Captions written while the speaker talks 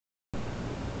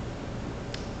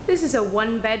This is a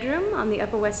one-bedroom on the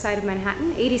Upper West Side of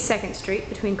Manhattan, 82nd Street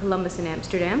between Columbus and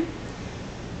Amsterdam.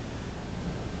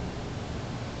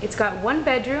 It's got one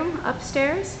bedroom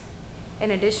upstairs and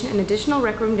an additional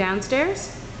rec room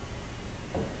downstairs.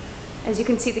 As you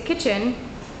can see, the kitchen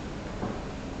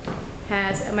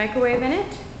has a microwave in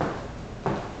it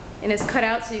and is cut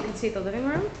out so you can see the living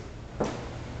room.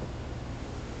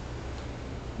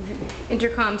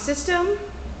 Intercom system.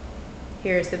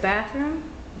 Here's the bathroom.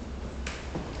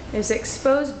 There's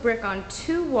exposed brick on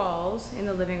two walls in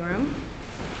the living room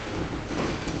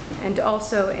and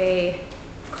also a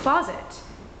closet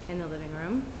in the living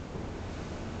room.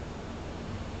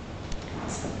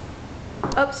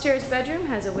 Upstairs bedroom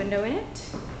has a window in it,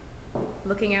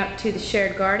 looking out to the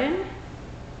shared garden.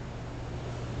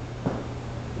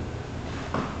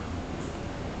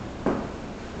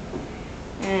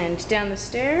 And down the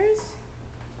stairs,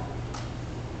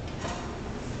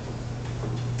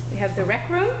 we have the rec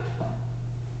room,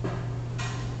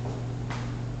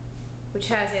 which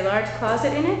has a large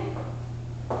closet in it,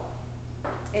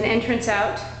 an entrance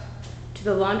out to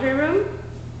the laundry room,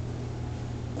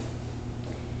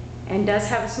 and does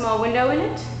have a small window in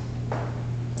it.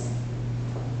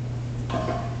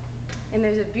 And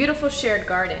there's a beautiful shared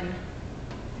garden,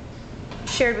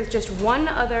 shared with just one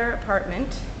other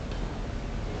apartment.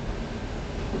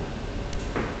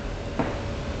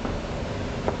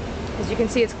 As you can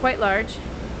see, it's quite large.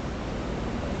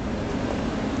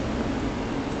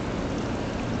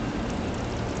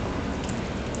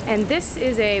 And this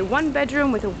is a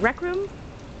one-bedroom with a rec room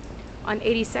on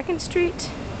 82nd Street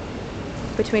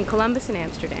between Columbus and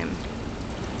Amsterdam.